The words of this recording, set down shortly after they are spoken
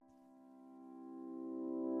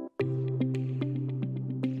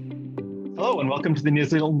Hello and welcome to the New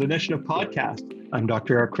Zealand Initiative podcast. I'm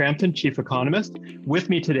Dr. Eric Crampton, Chief Economist. With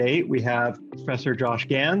me today, we have Professor Josh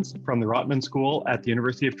Gans from the Rotman School at the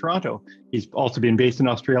University of Toronto. He's also been based in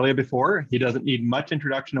Australia before. He doesn't need much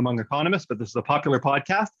introduction among economists, but this is a popular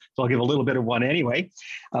podcast, so I'll give a little bit of one anyway.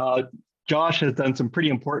 Josh has done some pretty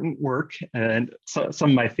important work, and some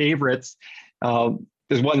of my favorites.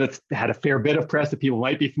 There's one that's had a fair bit of press that people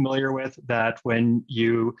might be familiar with, that when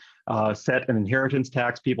you set an inheritance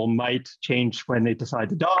tax, people might change when they decide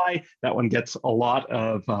to die. That one gets a lot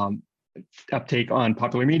of uptake on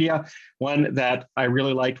popular media. One that I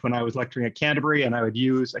really liked when I was lecturing at Canterbury and I would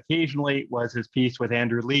use occasionally was his piece with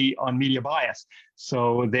Andrew Lee on media bias.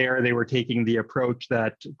 So there they were taking the approach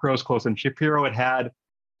that Gross, Close, and Shapiro had,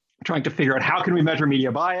 trying to figure out how can we measure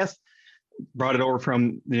media bias. Brought it over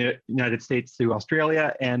from the United States to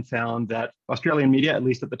Australia and found that Australian media, at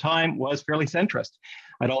least at the time, was fairly centrist.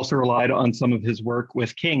 I'd also relied on some of his work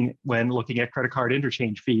with King when looking at credit card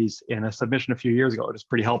interchange fees in a submission a few years ago. It was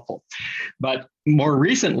pretty helpful. But more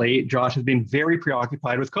recently, Josh has been very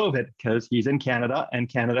preoccupied with COVID because he's in Canada and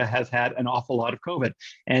Canada has had an awful lot of COVID.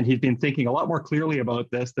 And he's been thinking a lot more clearly about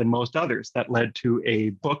this than most others. That led to a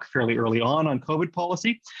book fairly early on COVID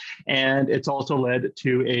policy. And it's also led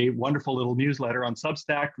to a wonderful little newsletter on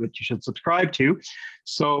Substack, which you should subscribe to.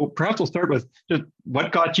 So perhaps we'll start with just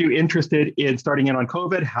what got you interested in starting in on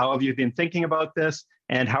COVID? How have you been thinking about this?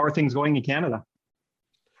 And how are things going in Canada?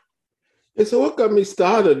 Yeah, so what got me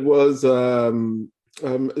started was, some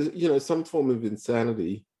form of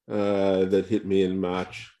insanity that hit me in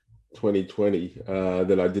March 2020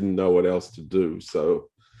 that I didn't know what else to do. So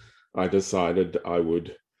I decided I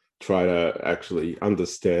would try to actually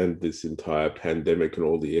understand this entire pandemic and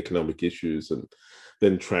all the economic issues and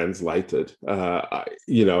then translate it. I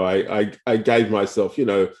gave myself,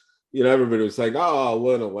 everybody was saying, oh, I'll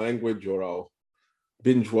learn a language or I'll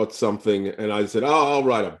binge watch something. And I said, oh, I'll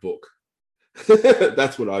write a book.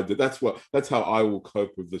 That's what I did. That's how I will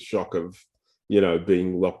cope with the shock of,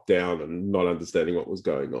 being locked down and not understanding what was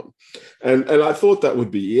going on. And I thought that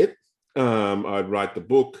would be it. I'd write the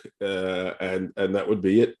book and that would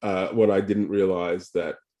be it. What I didn't realize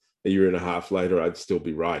that a year and a half later, I'd still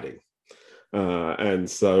be writing. And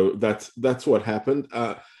so that's what happened.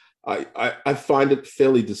 I find it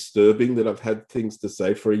fairly disturbing that I've had things to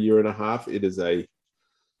say for a year and a half. It is a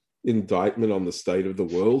indictment on the state of the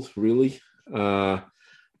world, really.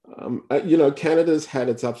 Canada's had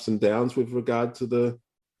its ups and downs with regard to the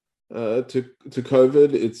to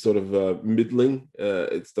COVID. It's sort of middling.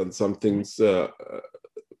 It's done some things.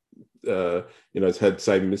 It's had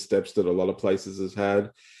same missteps that a lot of places has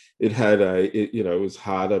had. It had it was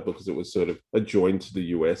harder because it was sort of adjoined to the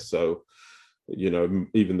US. So,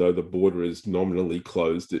 even though the border is nominally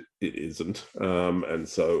closed, it isn't. And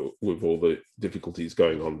so with all the difficulties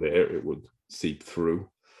going on there, it would seep through.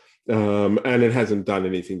 And it hasn't done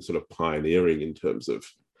anything sort of pioneering in terms of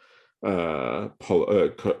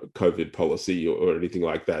COVID policy or anything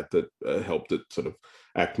like that helped it sort of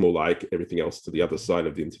act more like everything else to the other side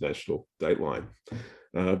of the international date line.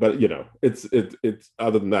 But it's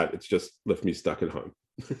other than that, it's just left me stuck at home.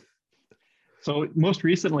 So most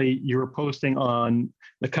recently, you were posting on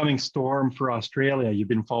the coming storm for Australia. You've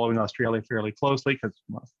been following Australia fairly closely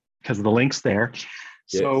because of the links there.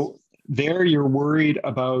 Yes. So there, you're worried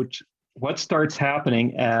about what starts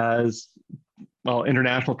happening as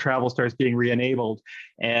international travel starts being re-enabled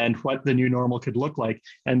and what the new normal could look like.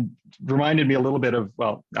 And reminded me a little bit of,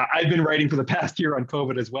 I've been writing for the past year on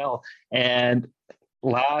COVID as well. And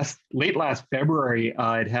late last February,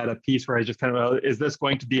 I'd had a piece where I just kind of, is this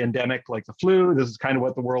going to be endemic like the flu? This is kind of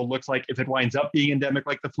what the world looks like if it winds up being endemic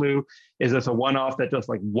like the flu. Is this a one-off that just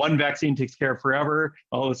like one vaccine takes care of forever?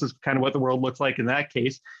 Oh, this is kind of what the world looks like in that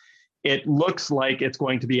case. It looks like it's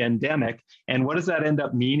going to be endemic. And what does that end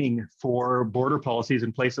up meaning for border policies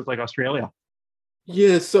in places like Australia?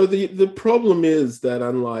 Yeah, so the problem is that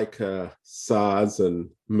unlike SARS and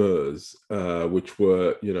MERS, which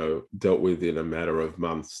were, dealt with in a matter of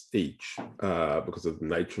months each because of the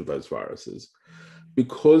nature of those viruses,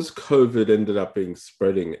 because COVID ended up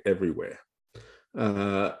spreading everywhere,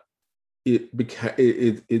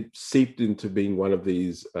 it seeped into being one of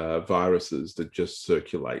these viruses that just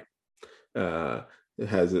circulate. It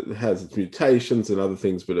has its mutations and other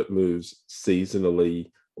things, but it moves seasonally,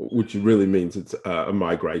 which really means it's a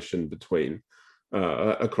migration between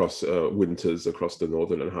across winters across the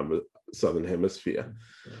northern and southern hemisphere.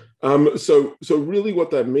 So really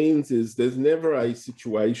what that means is there's never a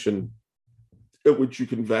situation at which you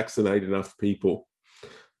can vaccinate enough people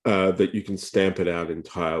that you can stamp it out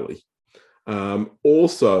entirely.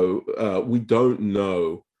 Also, we don't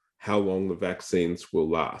know how long the vaccines will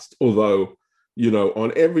last, although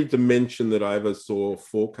on every dimension that I ever saw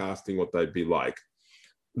forecasting what they'd be like.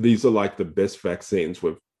 These are like the best vaccines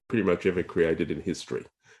we've pretty much ever created in history.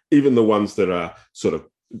 Even the ones that are sort of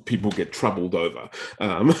people get troubled over,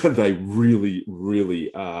 they really,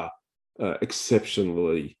 really are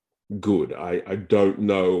exceptionally good. I don't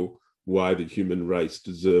know why the human race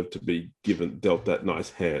deserved to be dealt that nice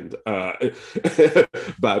hand, but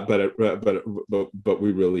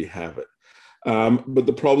we really have it. But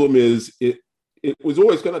the problem is, it was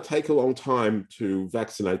always going to take a long time to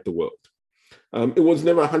vaccinate the world. It was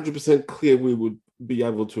never 100% clear we would be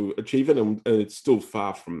able to achieve it, and it's still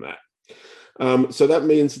far from that. So that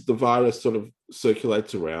means that the virus sort of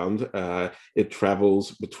circulates around. It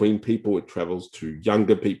travels between people. It travels to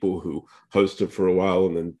younger people who host it for a while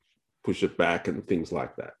and then push it back and things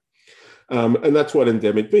like that. And that's what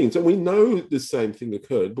endemic means. And we know the same thing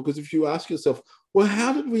occurred because if you ask yourself, well,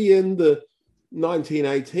 how did we end the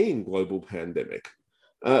 1918 global pandemic?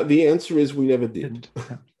 The answer is we never did.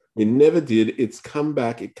 We never did. It's come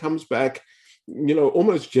back. It comes back,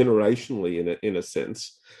 almost generationally in a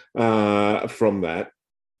sense from that.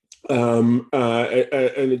 And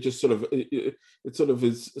it just sort of, it sort of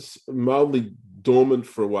is mildly dormant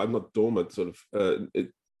for a while, not dormant, sort of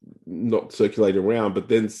not circulating around, but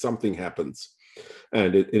then something happens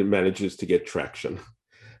and it manages to get traction.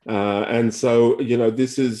 And so,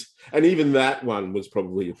 this is, and even that one was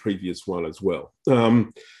probably a previous one as well.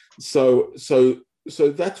 So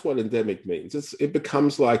that's what endemic means. It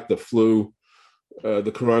becomes like the flu,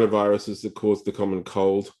 the coronaviruses that cause the common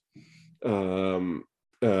cold, and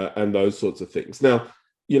those sorts of things. Now,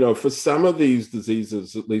 for some of these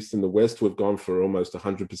diseases, at least in the West, we've gone for almost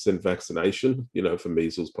 100% vaccination, for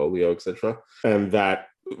measles, polio, etc. And that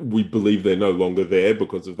we believe they're no longer there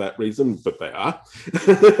because of that reason, but they are.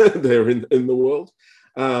 They're in the world.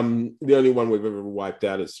 The only one we've ever wiped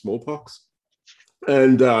out is smallpox.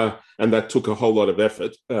 And that took a whole lot of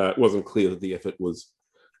effort. It wasn't clear that the effort was,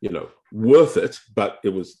 worth it, but it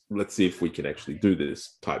was, let's see if we can actually do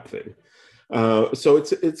this type thing. So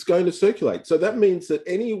it's going to circulate. So that means that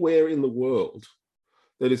anywhere in the world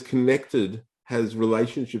that is connected, has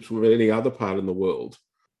relationships with any other part in the world,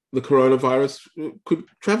 the coronavirus could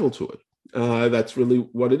travel to it. That's really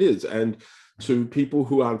what it is. And to people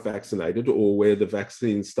who aren't vaccinated or where the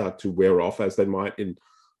vaccines start to wear off, as they might in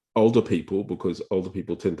older people, because older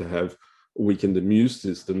people tend to have weakened immune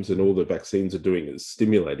systems and all the vaccines are doing is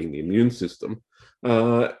stimulating the immune system,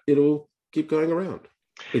 it'll keep going around.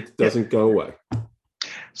 It doesn't go away.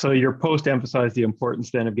 So your post emphasized the importance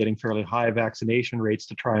then of getting fairly high vaccination rates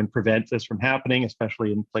to try and prevent this from happening,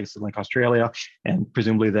 especially in places like Australia and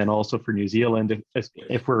presumably then also for New Zealand.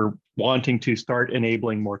 If we're wanting to start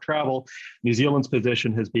enabling more travel, New Zealand's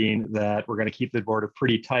position has been that we're going to keep the border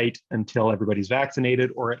pretty tight until everybody's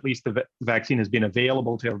vaccinated, or at least the vaccine has been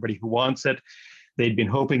available to everybody who wants it. They'd been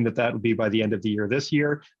hoping that would be by the end of the year this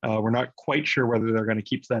year. We're not quite sure whether they're going to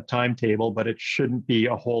keep to that timetable, but it shouldn't be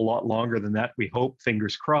a whole lot longer than that, we hope,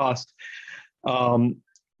 fingers crossed.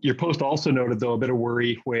 Your post also noted, though, a bit of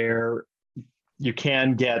worry where you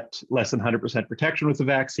can get less than 100% protection with the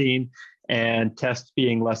vaccine and tests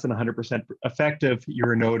being less than 100% effective. You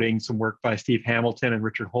were noting some work by Steve Hamilton and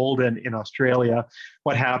Richard Holden in Australia.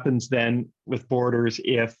 What happens then with borders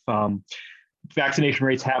if vaccination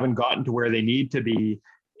rates haven't gotten to where they need to be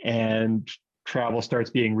and travel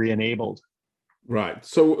starts being re-enabled? Right.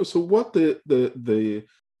 So what the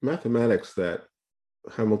mathematics that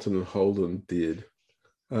Hamilton and Holden did,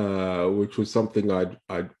 which was something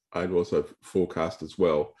I'd also forecast as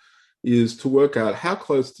well, is to work out how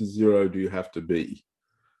close to zero do you have to be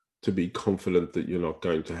confident that you're not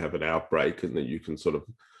going to have an outbreak and that you can sort of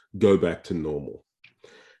go back to normal.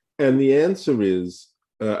 And the answer is,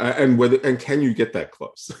 and can you get that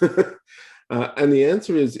close? And the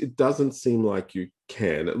answer is, it doesn't seem like you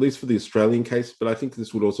can, at least for the Australian case, but I think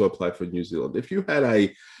this would also apply for New Zealand. If you had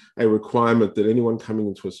a requirement that anyone coming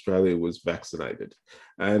into Australia was vaccinated,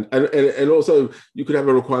 and also you could have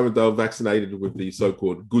a requirement they were vaccinated with the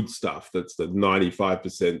so-called good stuff, that's the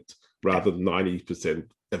 95% rather than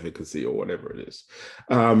 90% efficacy or whatever it is.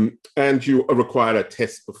 And you required a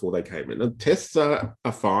test before they came in. And tests are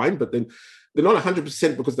fine, but then they're not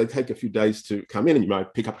 100% because they take a few days to come in and you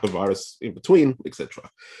might pick up the virus in between, etc.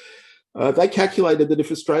 They calculated that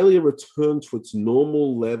if Australia returned to its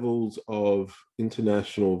normal levels of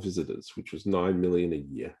international visitors, which was 9 million a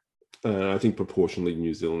year, I think proportionally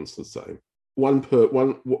New Zealand's the same,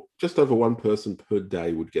 just over one person per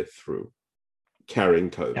day would get through carrying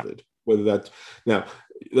COVID. Yeah. Whether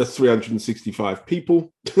that's 365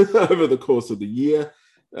 people over the course of the year.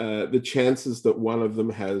 The chances that one of them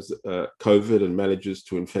has COVID and manages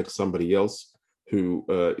to infect somebody else who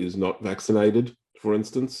is not vaccinated, for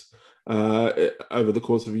instance, over the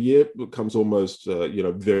course of a year becomes almost,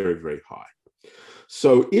 very, very high.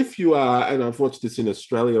 So if you are, and I've watched this in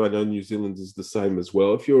Australia, I know New Zealand is the same as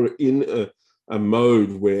well, if you're in a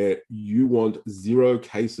mode where you want 0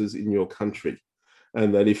 cases in your country,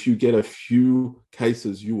 and that if you get a few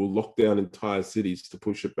cases, you will lock down entire cities to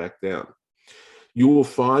push it back down, you will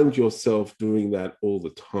find yourself doing that all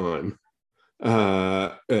the time,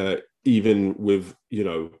 even with,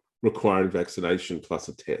 requiring vaccination plus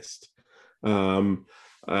a test. And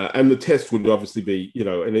the test would obviously be,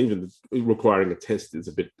 and even requiring a test is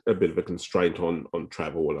a bit of a constraint on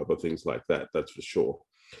travel and other things like that. That's for sure.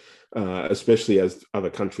 Especially as other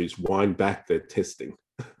countries wind back their testing.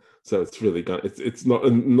 So it's really it's not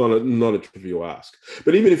a trivial ask.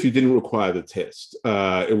 But even if you didn't require the test,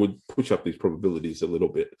 it would push up these probabilities a little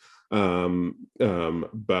bit. But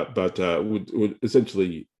would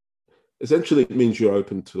essentially it means you're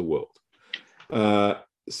open to the world.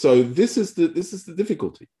 So this is the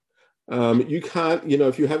difficulty. You can't,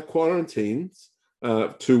 if you have quarantines,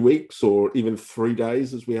 2 weeks or even 3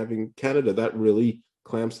 days, as we have in Canada, that really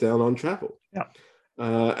clamps down on travel. Yeah.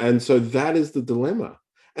 And so that is the dilemma.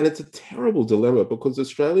 And it's a terrible dilemma because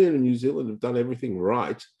Australia and New Zealand have done everything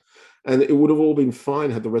right. And it would have all been fine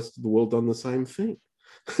had the rest of the world done the same thing.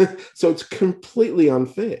 So it's completely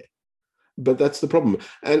unfair. But that's the problem.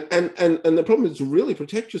 And the problem is to really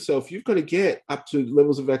protect yourself. You've got to get up to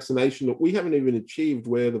levels of vaccination that we haven't even achieved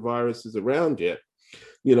where the virus is around yet.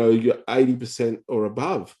 You're 80% or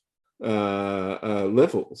above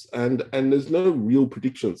levels. And there's no real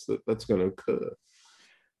predictions that that's going to occur.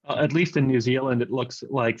 At least in New Zealand, it looks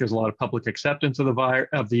like there's a lot of public acceptance of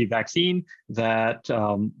the vaccine. That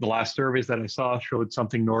the last surveys that I saw showed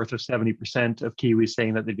something north of 70% of Kiwis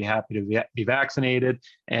saying that they'd be happy to be vaccinated.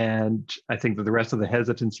 And I think that the rest of the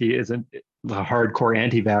hesitancy isn't the hardcore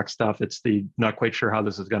anti-vax stuff. It's the not quite sure how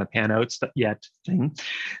this is going to pan out yet thing.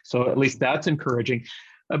 So at least that's encouraging.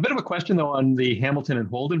 A bit of a question, though, on the Hamilton and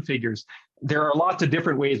Holden figures. There are lots of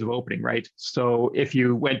different ways of opening, right? So if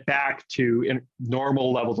you went back to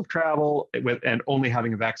normal levels of travel and only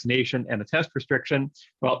having a vaccination and a test restriction,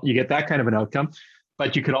 well, you get that kind of an outcome.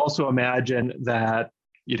 But you could also imagine that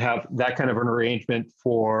you'd have that kind of an arrangement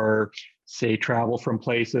for, say, travel from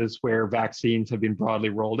places where vaccines have been broadly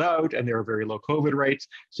rolled out and there are very low COVID rates.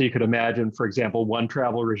 So you could imagine, for example, one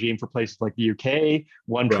travel regime for places like the UK,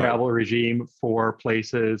 one travel regime for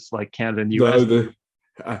places like Canada and the US.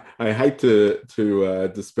 I hate to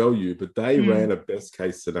dispel you, but they ran a best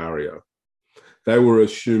case scenario. They were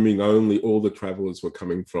assuming only all the travelers were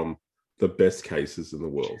coming from the best cases in the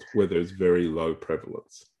world, where there's very low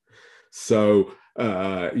prevalence. So,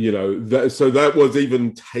 so that was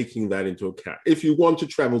even taking that into account. If you want to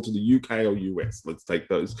travel to the UK or US, let's take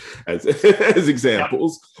those as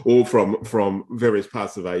examples, or from various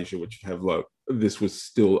parts of Asia which have low, this was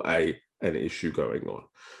still an issue going on.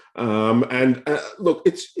 Look,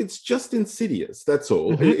 it's just insidious. That's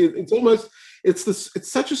all. Mm-hmm.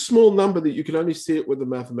 It's such a small number that you can only see it with the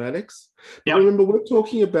mathematics. But remember, we're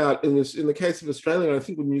talking about in the case of Australia, and I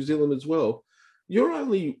think with New Zealand as well, you're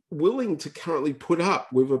only willing to currently put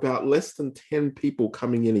up with about less than 10 people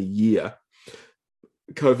coming in a year,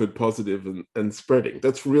 COVID positive and spreading.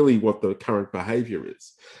 That's really what the current behavior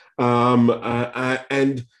is. And that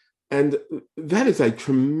is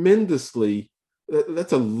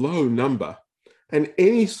that's a low number. And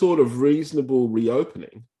any sort of reasonable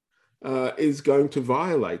reopening is going to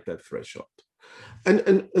violate that threshold.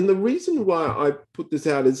 And the reason why I put this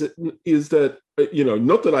out is that,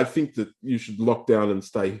 not that I think that you should lock down and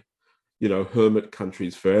stay, hermit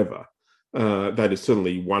countries forever. That is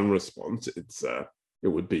certainly one response. It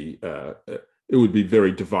would be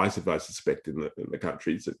very divisive, I suspect, in the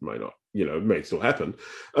countries. It may not, it may still happen.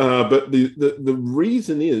 But the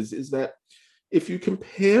reason is that if you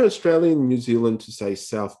compare Australia and New Zealand to, say,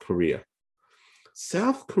 South Korea,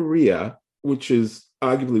 which is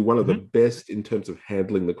arguably one of the best in terms of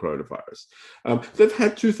handling the coronavirus, they've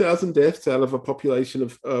had 2,000 deaths out of a population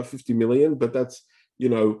of 50 million, but that's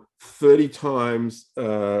 300 times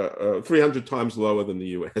lower than the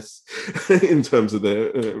US in terms of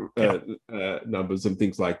the numbers and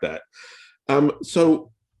things like that.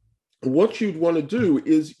 So what you'd want to do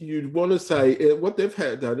is you'd want to say what they've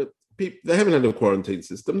had done. They haven't had a quarantine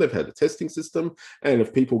system. They've had a testing system. And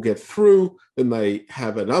if people get through, then they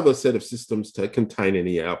have another set of systems to contain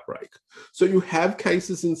any outbreak. So you have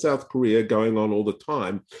cases in South Korea going on all the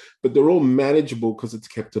time, but they're all manageable because it's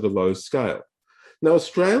kept at a low scale. Now,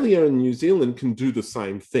 Australia and New Zealand can do the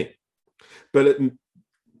same thing, but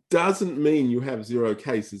doesn't mean you have zero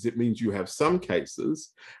cases. It means you have some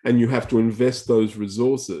cases, and you have to invest those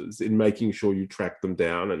resources in making sure you track them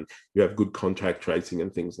down and you have good contact tracing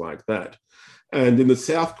and things like that. And in the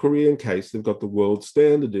South Korean case, they've got the world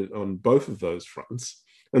standard on both of those fronts.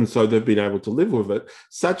 And so they've been able to live with it,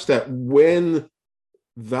 such that when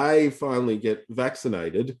they finally get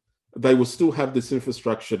vaccinated, they will still have this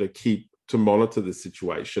infrastructure to monitor the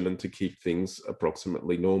situation and to keep things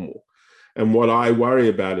approximately normal. And what I worry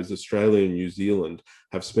about is Australia and New Zealand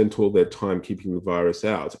have spent all their time keeping the virus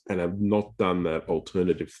out and have not done that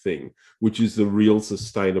alternative thing, which is the real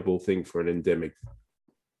sustainable thing for an endemic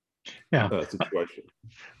situation.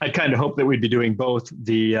 I kind of hope that we'd be doing both.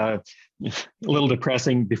 A little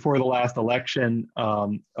depressing, before the last election,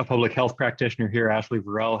 a public health practitioner here, Aisha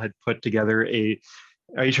Varel, had put together a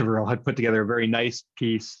very nice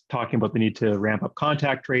piece talking about the need to ramp up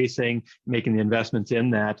contact tracing, making the investments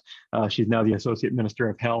in that. She's now the Associate Minister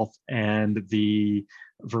of Health, and the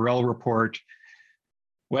Varel report,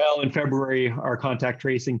 well, in February, our contact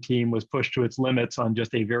tracing team was pushed to its limits on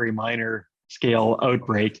just a very minor scale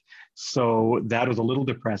outbreak. So that was a little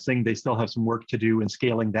depressing. They still have some work to do in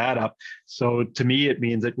scaling that up. So to me, it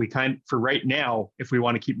means that for right now, if we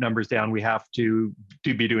want to keep numbers down, we have to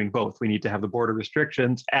be doing both. We need to have the border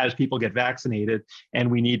restrictions as people get vaccinated,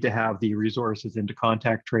 and we need to have the resources into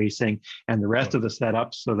contact tracing and the rest of the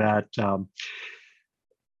setup so that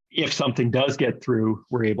if something does get through,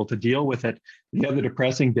 we're able to deal with it. The other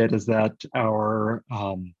depressing bit is that our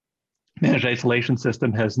managed isolation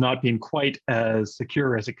system has not been quite as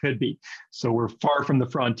secure as it could be. So we're far from the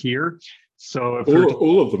frontier. So if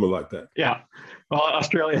all of them are like that. Yeah. Well,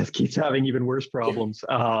 Australia keeps having even worse problems.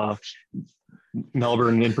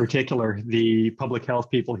 Melbourne in particular, the public health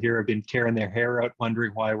people here have been tearing their hair out,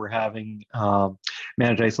 wondering why we're having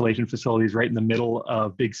managed isolation facilities right in the middle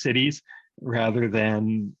of big cities rather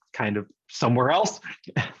than kind of somewhere else.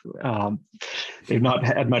 They've not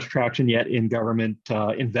had much traction yet in government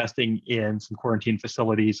investing in some quarantine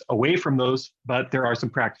facilities away from those, but there are some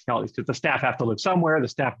practicalities because the staff have to live somewhere, the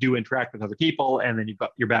staff do interact with other people, and then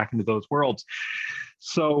you're back into those worlds.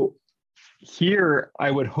 So here, I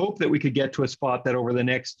would hope that we could get to a spot that over the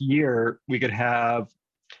next year, we could have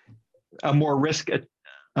a more risk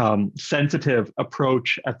sensitive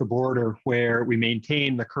approach at the border where we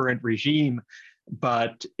maintain the current regime.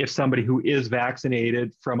 But if somebody who is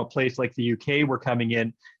vaccinated from a place like the UK were coming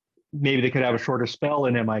in, maybe they could have a shorter spell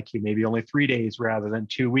in MIQ, maybe only 3 days rather than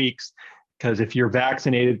 2 weeks. Because if you're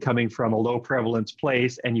vaccinated coming from a low prevalence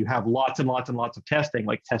place and you have lots and lots and lots of testing,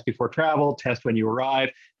 like test before travel, test when you arrive,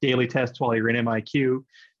 daily tests while you're in MIQ,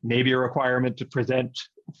 maybe a requirement to present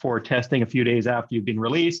for testing a few days after you've been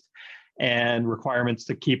released, and requirements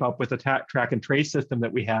to keep up with the track and trace system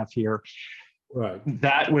that we have here. Right.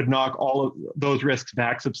 That would knock all of those risks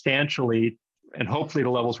back substantially, and hopefully to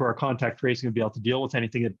levels where our contact tracing would be able to deal with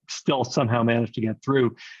anything that still somehow managed to get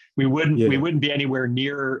through. We wouldn't be anywhere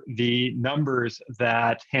near the numbers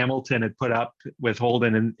that Hamilton had put up with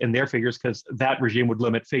Holden in their figures, because that regime would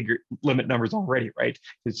limit numbers already, right?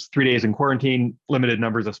 It's 3 days in quarantine, limited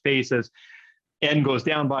numbers of spaces. N goes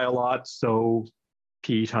down by a lot, so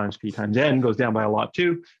P times N goes down by a lot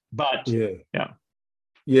too. But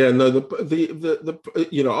yeah, no,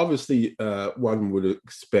 the obviously one would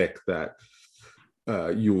expect that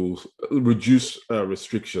you'll reduce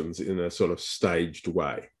restrictions in a sort of staged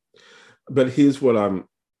way. But here's what I'm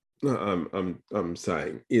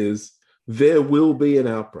saying is there will be an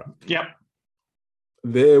outbreak. Yep.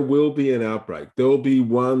 There will be an outbreak. There will be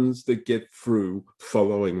ones that get through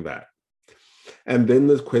following that. And then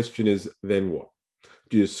the question is, then what?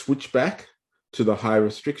 Do you switch back to the high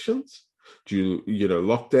restrictions? Do you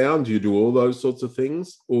lock down? Do you do all those sorts of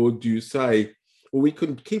things? Or do you say, well, we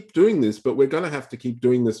can keep doing this, but we're going to have to keep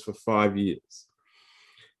doing this for 5 years?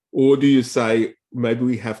 Or do you say, maybe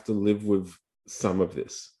we have to live with some of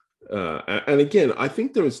this? And again, I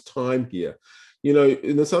think there is time here.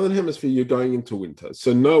 In the Southern Hemisphere, you're going into winter.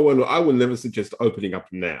 So I would never suggest opening up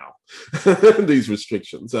now, these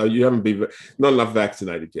restrictions. So you haven't been not enough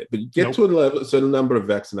vaccinated yet, but you get to a certain number of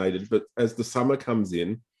vaccinated, but as the summer comes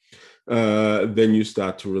in, then you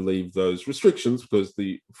start to relieve those restrictions because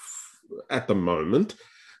at the moment,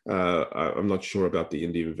 I'm not sure about the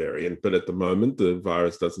Indian variant, but at the moment, the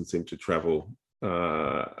virus doesn't seem to travel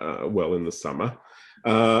well in the summer.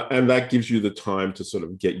 And that gives you the time to sort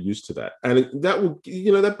of get used to that. And that will,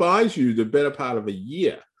 that buys you the better part of a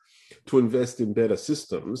year to invest in better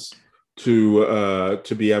systems to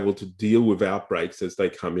be able to deal with outbreaks as they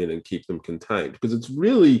come in and keep them contained. Because it's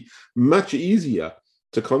really much easier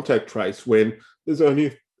to contact trace when there's only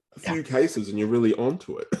a few cases and you're really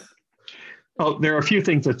onto it. Oh, there are a few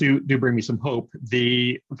things that do bring me some hope.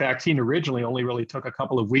 The vaccine originally only really took a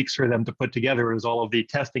couple of weeks for them to put together. It was all of the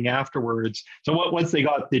testing afterwards. So once they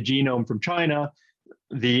got the genome from China,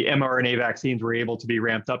 the mRNA vaccines were able to be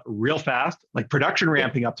ramped up real fast. Like production Yeah.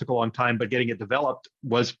 ramping up took a long time, but getting it developed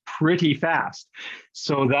was pretty fast.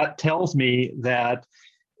 So that tells me that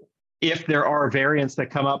if there are variants that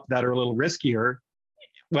come up that are a little riskier,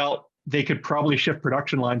 well, they could probably shift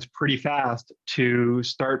production lines pretty fast to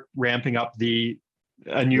start ramping up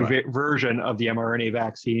a new Right. version of the mRNA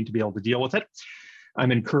vaccine to be able to deal with it.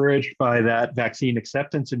 I'm encouraged by that vaccine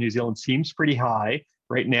acceptance in New Zealand seems pretty high.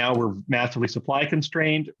 Right now, we're massively supply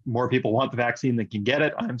constrained. More people want the vaccine than can get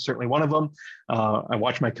it. I'm certainly one of them. I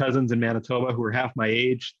watch my cousins in Manitoba who are half my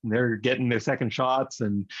age, and they're getting their second shots.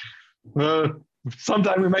 And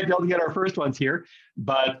sometime we might be able to get our first ones here.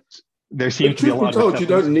 But there seems But to be a truth be lot of told, you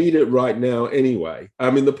acceptance. don't need it right now anyway.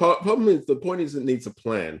 I mean, the point is it needs a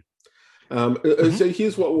plan. So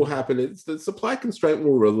here's what will happen: it's the supply constraint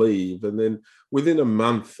will relieve, and then within a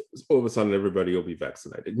month, all of a sudden, everybody will be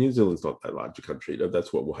vaccinated. New Zealand's not that large a country;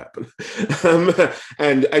 that's what will happen.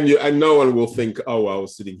 And no one will think, "Oh, I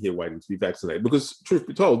was sitting here waiting to be vaccinated," because truth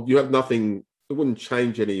be told, you have nothing. It wouldn't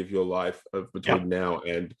change any of your life between now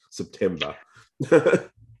and September.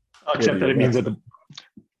 Except that it means that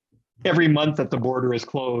every month that the border is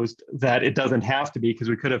closed, that it doesn't have to be, because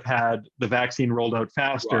we could have had the vaccine rolled out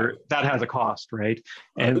faster. Right. That has a cost, right?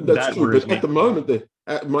 And that's that true. worries But me. at the moment,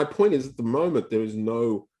 my point is, at the moment, there is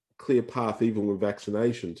no clear path, even with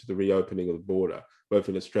vaccination, to the reopening of the border, both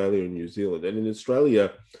in Australia and New Zealand. And in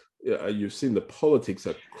Australia, you've seen the politics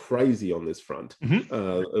are crazy on this front.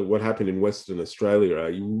 What happened in Western Australia,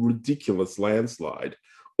 a ridiculous landslide,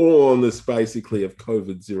 all on this basically of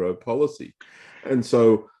COVID zero policy. And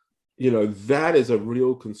so, that is a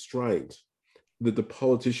real constraint that the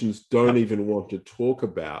politicians don't even want to talk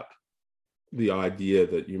about, the idea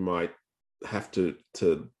that you might have to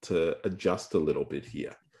adjust a little bit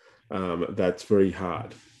here. That's very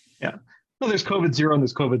hard. Yeah. Well, there's COVID zero and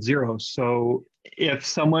there's COVID zero. So if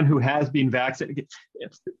someone who has been vaccinated,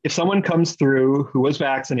 if someone comes through who was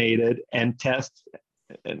vaccinated and tests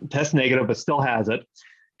negative but still has it,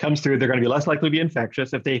 comes through, they're going to be less likely to be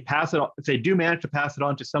infectious. If they pass it on, if they do manage to pass it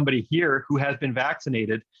on to somebody here who has been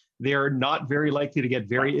vaccinated, they're not very likely to get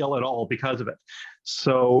very ill at all because of it.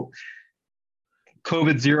 So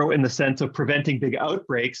COVID zero in the sense of preventing big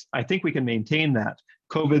outbreaks, I think we can maintain that.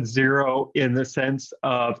 COVID zero in the sense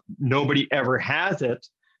of nobody ever has it,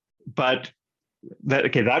 but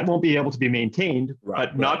that won't be able to be maintained,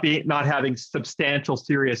 but not having substantial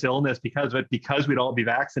serious illness because of it, because we'd all be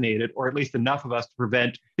vaccinated, or at least enough of us to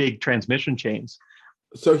prevent big transmission chains.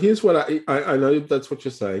 So here's what I know that's what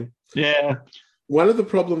you're saying. Yeah. One of the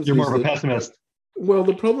problems You're more of a pessimist. Well,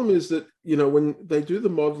 the problem is that, when they do the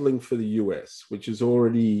modeling for the US, which is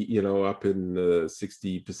already, up in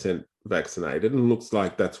 60% vaccinated, and looks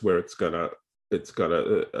like that's where it's gonna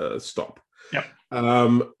stop. Yep.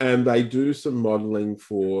 And they do some modeling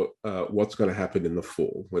for what's going to happen in the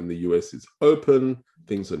fall when the US is open,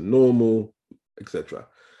 things are normal, etc.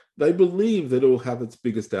 They believe that it will have its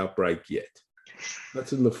biggest outbreak yet.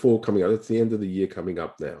 That's in the fall coming up. That's the end of the year coming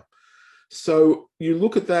up now. So you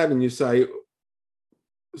look at that and you say,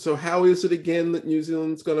 so how is it again that New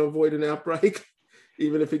Zealand's going to avoid an outbreak,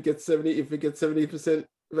 even if it gets 70%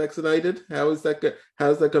 vaccinated? How's that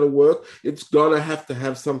going to work? It's going to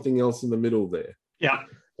have something else in the middle there. Yeah.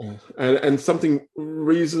 And something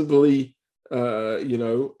reasonably,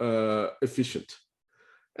 efficient.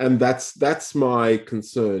 And that's my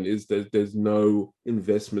concern, is that there's no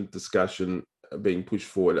investment discussion being pushed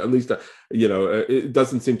forward. At least, it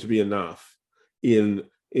doesn't seem to be enough in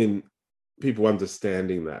people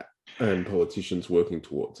understanding that and politicians working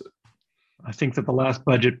towards it. I think that the last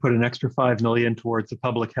budget put an extra $5 million towards the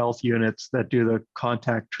public health units that do the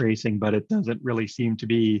contact tracing, but it doesn't really seem to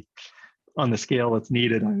be on the scale that's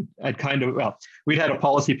needed. We'd had a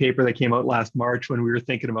policy paper that came out last March when we were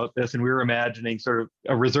thinking about this, and we were imagining sort of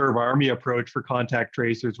a reserve army approach for contact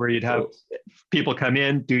tracers, where you'd have people come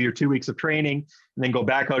in, do your 2 weeks of training, and then go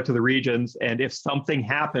back out to the regions. And if something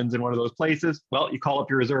happens in one of those places, well, you call up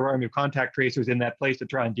your reserve army of contact tracers in that place to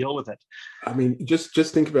try and deal with it. I mean,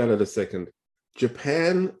 just think about it a second.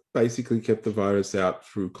 Japan basically kept the virus out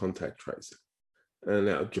through contact tracing. And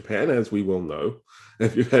now Japan, as we well know,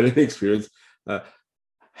 if you've had any experience,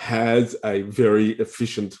 has a very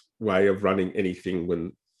efficient way of running anything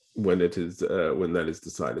when that is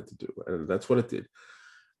decided to do, and that's what it did,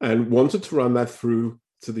 and wanted to run that through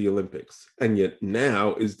to the Olympics, and yet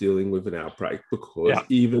now is dealing with an outbreak, because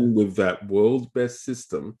even with that world's best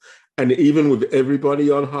system, and even with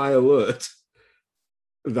everybody on high alert,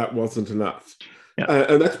 that wasn't enough. Yeah.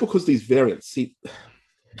 And that's because these variants, see,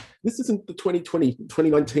 this isn't the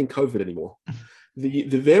 2019 COVID anymore. The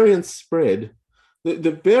variants spread.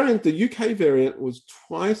 The UK variant was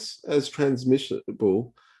twice as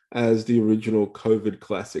transmissible as the original COVID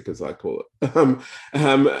classic, as I call it.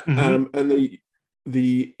 And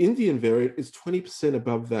the Indian variant is 20%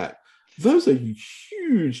 above that. Those are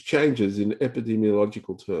huge changes in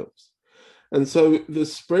epidemiological terms. And so the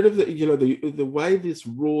spread of the way this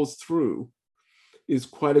roars through is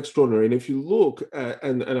quite extraordinary. And if you look at,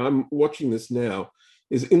 and I'm watching this now,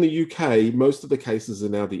 is in the UK, most of the cases are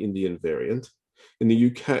now the Indian variant. In the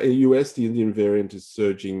US, the Indian variant is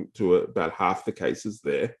surging to about half the cases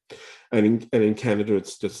there. And in Canada,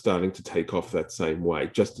 it's just starting to take off that same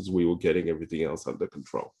way, just as we were getting everything else under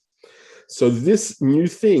control. So this new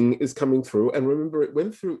thing is coming through. And remember, it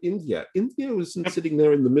went through India. India was sitting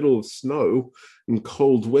there in the middle of snow and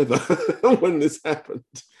cold weather when this happened.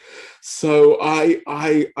 So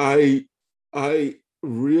I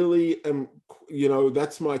really am,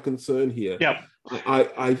 that's my concern here. Yeah.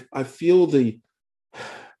 I feel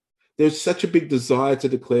there's such a big desire to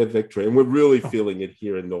declare victory, and we're really feeling it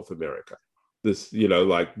here in North America. This,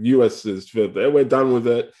 like US is, we're done with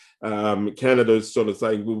it. Canada's sort of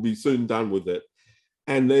saying we'll be soon done with it.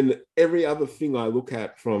 And then every other thing I look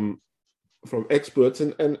at from experts,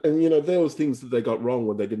 and there was things that they got wrong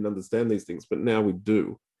when they didn't understand these things, but now we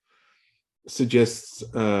do, suggests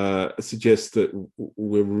that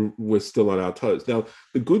we're still on our toes. Now,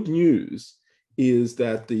 the good news is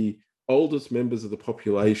that the oldest members of the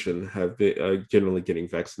population are generally getting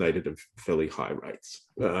vaccinated at fairly high rates.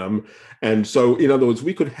 And so, in other words,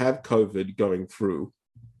 we could have COVID going through,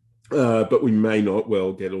 but we may not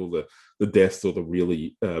well get all the deaths or the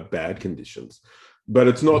really bad conditions. But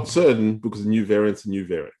it's not certain because new variants are new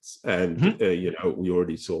variants. And, we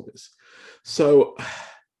already saw this. So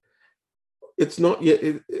it's not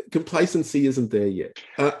yet, complacency isn't there yet.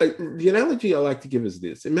 The analogy I like to give is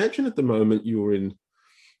this. Imagine at the moment you were in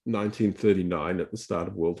 1939 at the start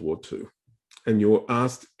of World War II, and you're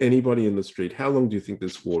asked anybody in the street, how long do you think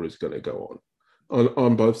this war is going to go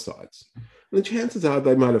on both sides? And the chances are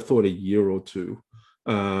they might have thought a year or two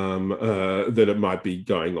that it might be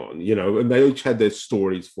going on, and they each had their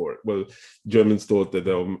stories for it. Well, Germans thought that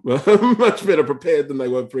they were much better prepared than they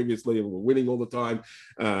were previously and were winning all the time.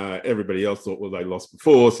 Everybody else thought, well, they lost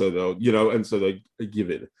before, so they'll, and so they give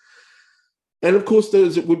in. And of course,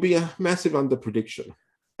 it would be a massive underprediction.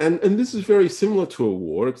 And this is very similar to a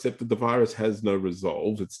war, except that the virus has no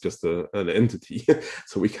resolve. It's just an entity.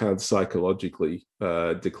 So we can't psychologically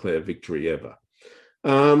declare victory ever.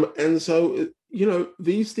 And so,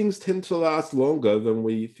 these things tend to last longer than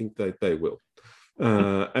we think that they will.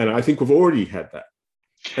 And I think we've already had that.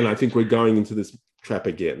 And I think we're going into this trap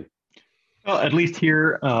again. Well, at least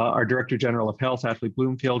here, our Director General of Health, Ashley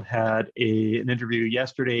Bloomfield, had an interview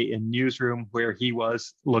yesterday in Newsroom where he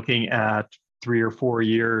was looking at 3 or 4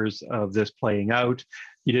 years of this playing out.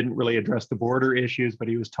 He didn't really address the border issues, but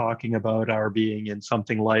he was talking about our being in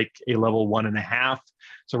something like a level 1.5.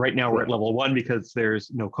 So right now we're at level 1 because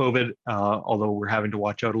there's no COVID, although we're having to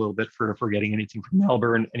watch out a little bit for getting anything from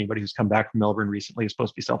Melbourne. Anybody who's come back from Melbourne recently is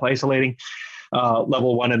supposed to be self-isolating.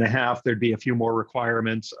 Level 1.5, there'd be a few more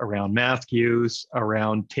requirements around mask use,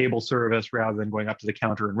 around table service rather than going up to the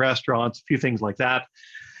counter in restaurants, a few things like that.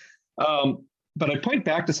 But I point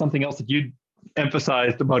back to something else that you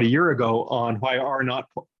emphasized about a year ago on why R naught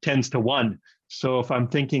tends to 1. So if I'm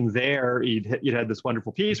thinking there, you'd had this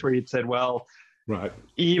wonderful piece where you'd said, well, right,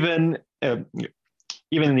 even in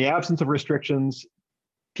the absence of restrictions,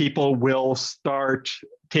 people will start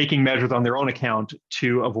taking measures on their own account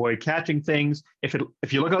to avoid catching things. If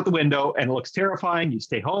you look out the window and it looks terrifying, you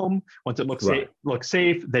stay home. Once it looks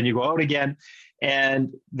safe, then you go out again.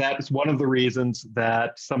 And that's one of the reasons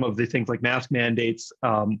that some of the things like mask mandates,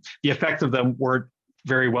 the effects of them weren't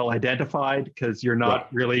very well identified because you're not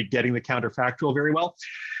really getting the counterfactual very well.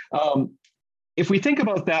 If we think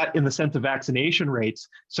about that in the sense of vaccination rates,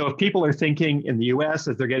 so if people are thinking in the US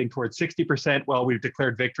as they're getting towards 60%, well, we've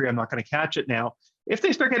declared victory, I'm not going to catch it now. If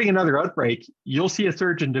they start getting another outbreak, you'll see a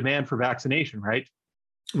surge in demand for vaccination, right?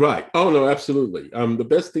 Right. Oh, no, absolutely. The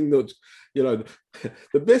best thing that,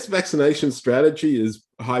 the best vaccination strategy is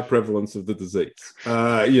high prevalence of the disease.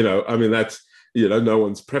 That's, no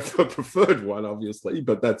one's preferred one, obviously,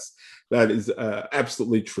 but that is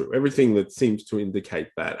absolutely true. Everything that seems to indicate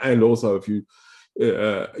that. And also if you,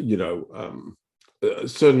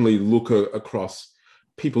 certainly look across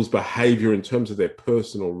people's behavior in terms of their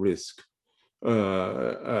personal risk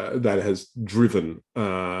that has driven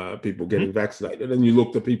people getting vaccinated. And you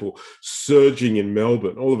looked at people surging in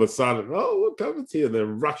Melbourne, all of a sudden, oh, look, COVID's here. They're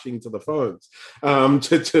rushing to the phones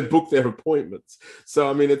to book their appointments. So,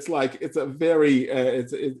 I mean, it's like, it's a very,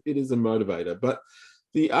 it is a motivator. But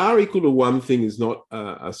the R equal to 1 thing is not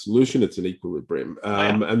a solution, it's an equilibrium.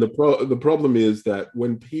 And the problem is that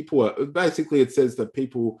when people are, basically it says that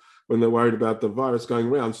people, when they're worried about the virus going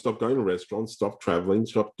around, stop going to restaurants, stop traveling,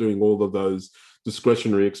 stop doing all of those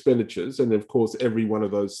discretionary expenditures. And of course, every one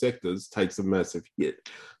of those sectors takes a massive hit.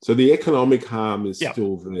 So the economic harm is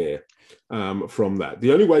still there. From that.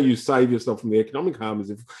 The only way you save yourself from the economic harm is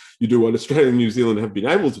if you do what Australia and New Zealand have been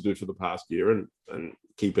able to do for the past year and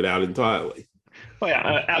keep it out entirely. Oh yeah,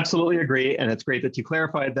 I absolutely agree. And it's great that you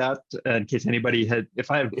clarified that in case anybody had, if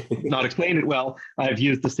I have not explained it well, I've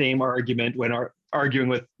used the same argument when arguing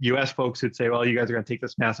with US folks who'd say, well, you guys are going to take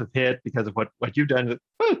this massive hit because of what you've done.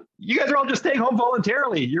 Oh, you guys are all just staying home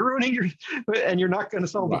voluntarily. You're ruining and you're not going to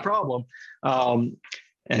solve the problem. And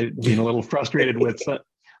being a little frustrated with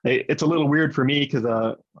it's a little weird for me because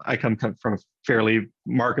I come from a fairly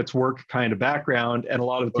markets work kind of background, and a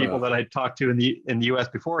lot of the people that I talked to in the US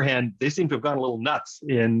beforehand, they seem to have gone a little nuts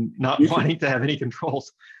in not wanting to have any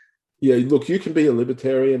controls. Yeah, look, you can be a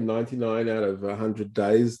libertarian 99 out of 100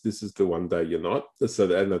 days. This is the one day you're not,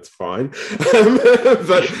 and that's fine.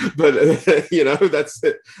 but you know, that's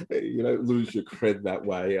lose your cred that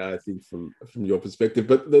way. I think from your perspective.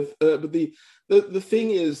 But the thing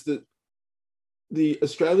is that the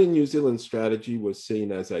Australian-New Zealand strategy was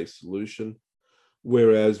seen as a solution,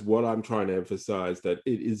 whereas what I'm trying to emphasize that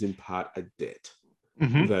it is in part a debt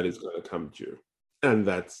that is going to come due. And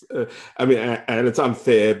that's, and it's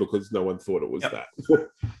unfair because no one thought it was that.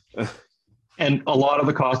 And a lot of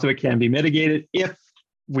the cost of it can be mitigated if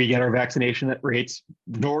we get our vaccination rates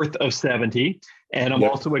north of 70. And I'm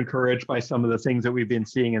also encouraged by some of the things that we've been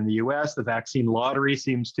seeing in the US. The vaccine lottery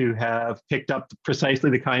seems to have picked up precisely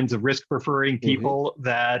the kinds of risk preferring people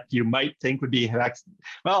that you might think would be well,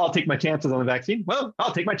 I'll take my chances on the vaccine. Well,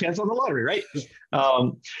 I'll take my chances on the lottery, right?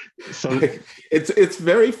 So it's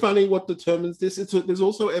very funny what determines this. There's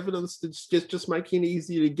also evidence that's just making it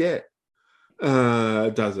easier to get.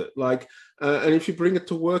 Does it and if you bring it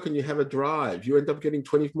to work and you have a drive, you end up getting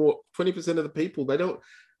 20% of the people.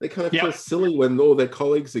 They kind of feel silly when all their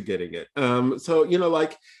colleagues are getting it. So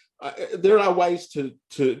there are ways to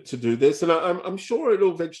do this, and I'm sure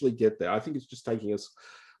it'll eventually get there. I think it's just taking us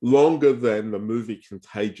longer than the movie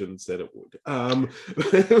Contagion said it would.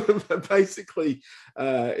 Basically,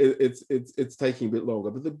 it's taking a bit longer.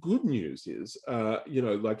 But the good news is,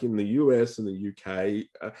 like in the US and the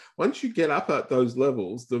UK, once you get up at those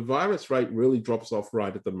levels, the virus rate really drops off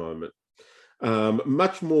right at the moment,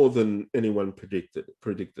 much more than anyone predicted.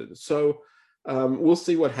 So we'll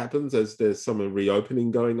see what happens as there's some reopening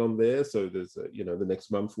going on there. So there's, the next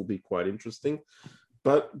month will be quite interesting.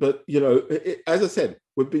 But as I said,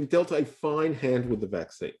 we've been dealt a fine hand with the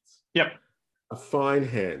vaccines. Yep, a fine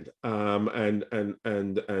hand, and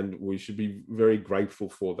we should be very grateful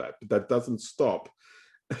for that. But that doesn't stop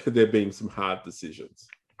there being some hard decisions.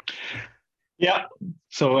 Yeah.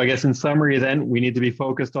 So I guess in summary, then we need to be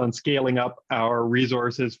focused on scaling up our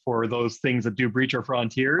resources for those things that do breach our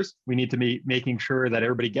frontiers. We need to be making sure that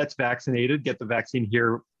everybody gets vaccinated, get the vaccine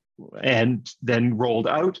here, and then rolled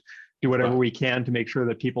out. Do whatever we can to make sure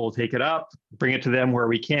that people will take it up, bring it to them where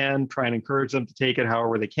we can, try and encourage them to take it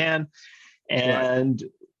however they can, and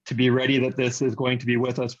to be ready that this is going to be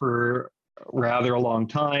with us for rather a long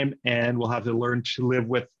time, and we'll have to learn to live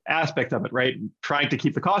with aspects of it, right? Trying to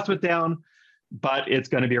keep the cost of it down, but it's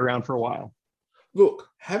going to be around for a while. Look,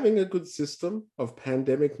 having a good system of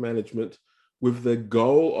pandemic management with the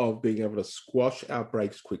goal of being able to squash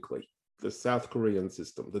outbreaks quickly, the South Korean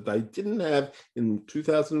system that they didn't have in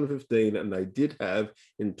 2015 and they did have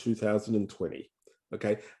in 2020.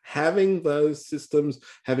 Okay, having those systems,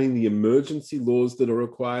 having the emergency laws that are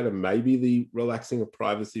required, and maybe the relaxing of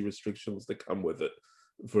privacy restrictions that come with it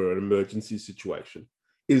for an emergency situation,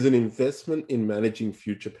 is an investment in managing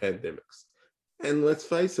future pandemics. And let's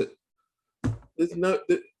face it, there's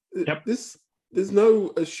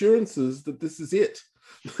no assurances that this is it.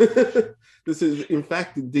 This is, in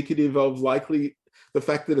fact, indicative of the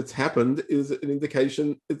fact that it's happened is an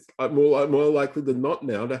indication it's more likely than not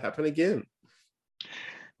now to happen again.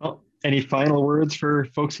 Well, any final words for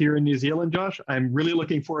folks here in New Zealand, Josh? I'm really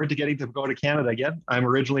looking forward to getting to go to Canada again. I'm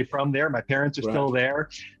originally from there. My parents are still there.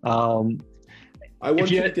 I want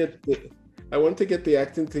to get the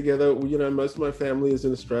acting together. Most of my family is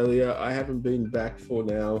in Australia. I haven't been back for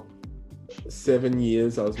now 7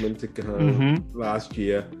 years. I was meant to come last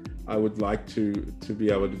year. I would like to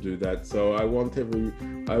be able to do that. So I want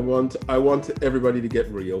everybody to get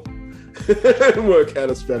real and work out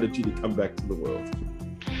a strategy to come back to the world.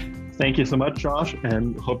 Thank you so much, Josh,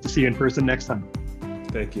 and hope to see you in person next time.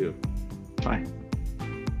 Thank you. Bye.